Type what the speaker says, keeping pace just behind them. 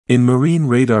In marine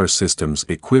radar systems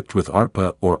equipped with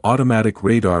ARPA or Automatic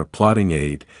Radar Plotting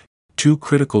Aid, two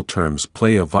critical terms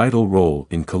play a vital role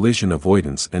in collision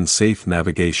avoidance and safe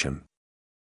navigation.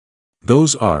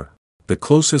 Those are the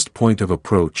closest point of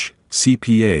approach,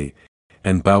 CPA,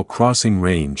 and bow crossing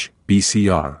range,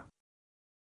 BCR.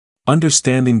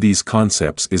 Understanding these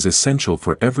concepts is essential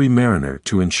for every mariner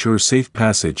to ensure safe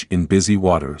passage in busy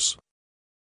waters.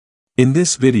 In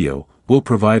this video, we'll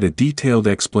provide a detailed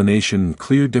explanation and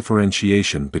clear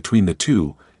differentiation between the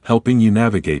two, helping you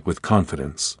navigate with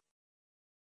confidence.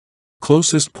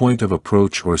 Closest point of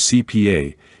approach or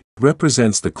CPA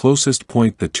represents the closest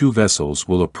point the two vessels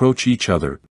will approach each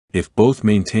other if both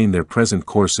maintain their present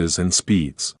courses and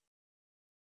speeds.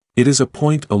 It is a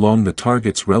point along the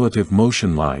target's relative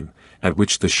motion line, at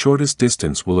which the shortest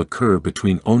distance will occur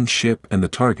between own ship and the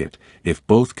target, if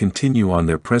both continue on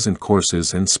their present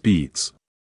courses and speeds.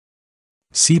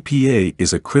 CPA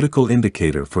is a critical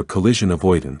indicator for collision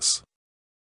avoidance.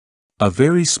 A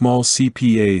very small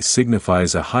CPA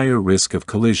signifies a higher risk of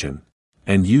collision,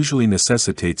 and usually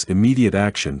necessitates immediate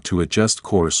action to adjust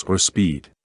course or speed.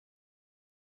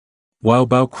 While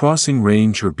bow crossing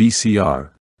range or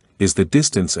BCR is the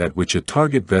distance at which a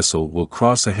target vessel will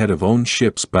cross ahead of own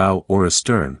ship's bow or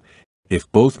astern, if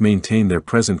both maintain their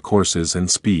present courses and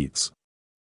speeds.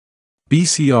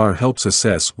 BCR helps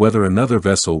assess whether another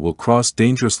vessel will cross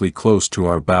dangerously close to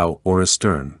our bow or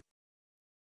astern.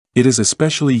 It is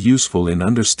especially useful in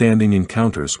understanding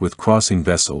encounters with crossing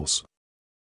vessels.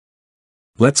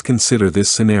 Let's consider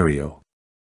this scenario.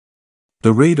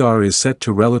 The radar is set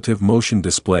to relative motion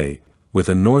display, with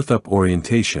a north-up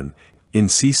orientation, in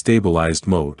sea-stabilized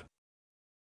mode.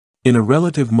 In a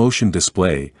relative motion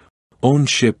display, own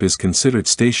ship is considered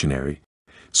stationary,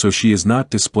 so she is not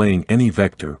displaying any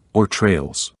vector or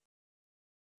trails.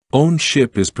 Own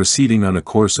ship is proceeding on a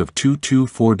course of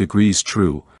 224 degrees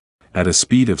true, at a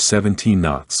speed of 17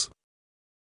 knots.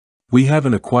 We have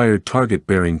an acquired target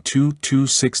bearing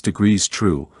 226 degrees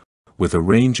true, with a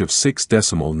range of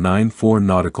 6.94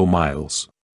 nautical miles.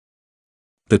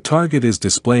 The target is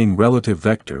displaying relative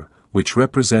vector, which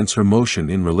represents her motion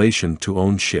in relation to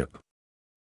own ship.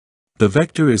 The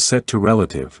vector is set to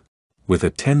relative, with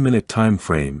a 10-minute time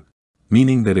frame,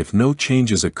 meaning that if no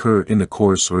changes occur in the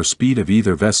course or speed of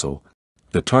either vessel,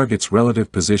 the target's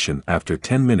relative position after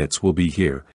 10 minutes will be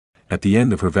here, at the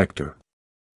end of her vector.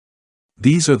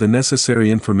 These are the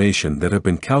necessary information that have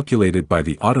been calculated by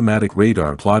the Automatic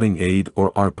Radar Plotting Aid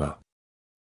or ARPA.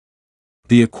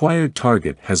 The acquired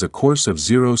target has a course of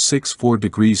 064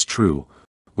 degrees true,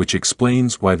 which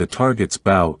explains why the target's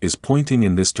bow is pointing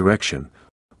in this direction,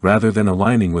 rather than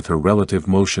aligning with her relative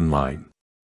motion line.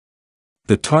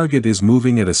 The target is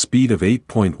moving at a speed of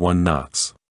 8.1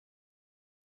 knots.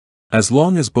 As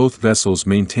long as both vessels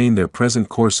maintain their present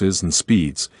courses and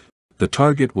speeds, the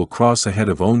target will cross ahead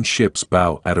of own ship's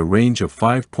bow at a range of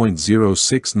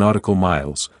 5.06 nautical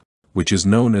miles, which is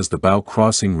known as the bow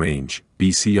crossing range,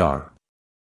 BCR.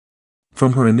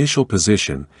 From her initial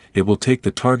position, it will take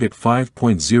the target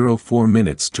 5.04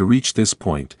 minutes to reach this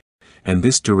point, and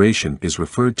this duration is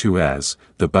referred to as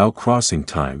the bow crossing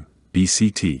time,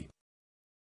 BCT.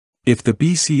 If the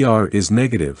BCR is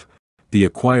negative, the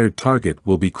acquired target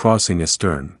will be crossing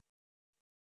astern.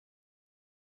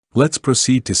 Let's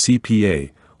proceed to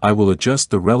CPA. I will adjust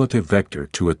the relative vector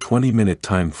to a 20-minute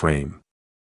time frame.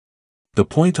 The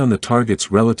point on the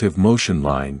target's relative motion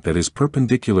line that is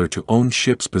perpendicular to own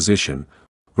ship's position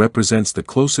represents the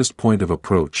closest point of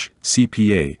approach,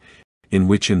 CPA, in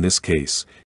which in this case,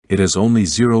 it has only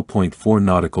 0.4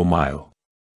 nautical mile.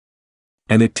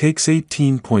 And it takes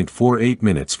 18.48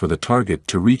 minutes for the target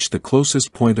to reach the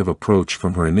closest point of approach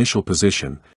from her initial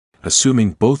position,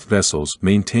 assuming both vessels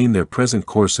maintain their present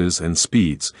courses and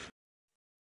speeds.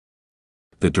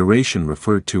 The duration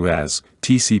referred to as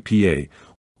TCPA,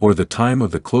 or the time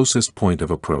of the closest point of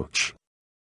approach.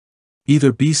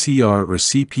 Either BCR or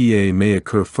CPA may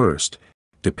occur first,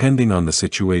 depending on the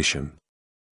situation.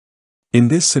 In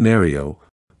this scenario,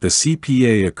 the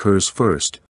CPA occurs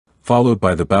first, followed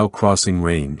by the bow crossing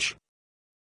range.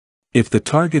 If the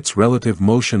target's relative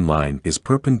motion line is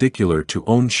perpendicular to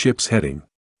own ship's heading,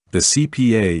 the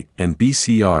CPA and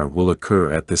BCR will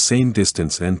occur at the same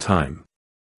distance and time.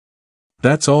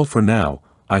 That's all for now.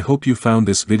 I hope you found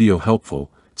this video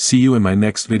helpful. See you in my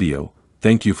next video.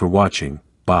 Thank you for watching.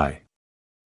 Bye.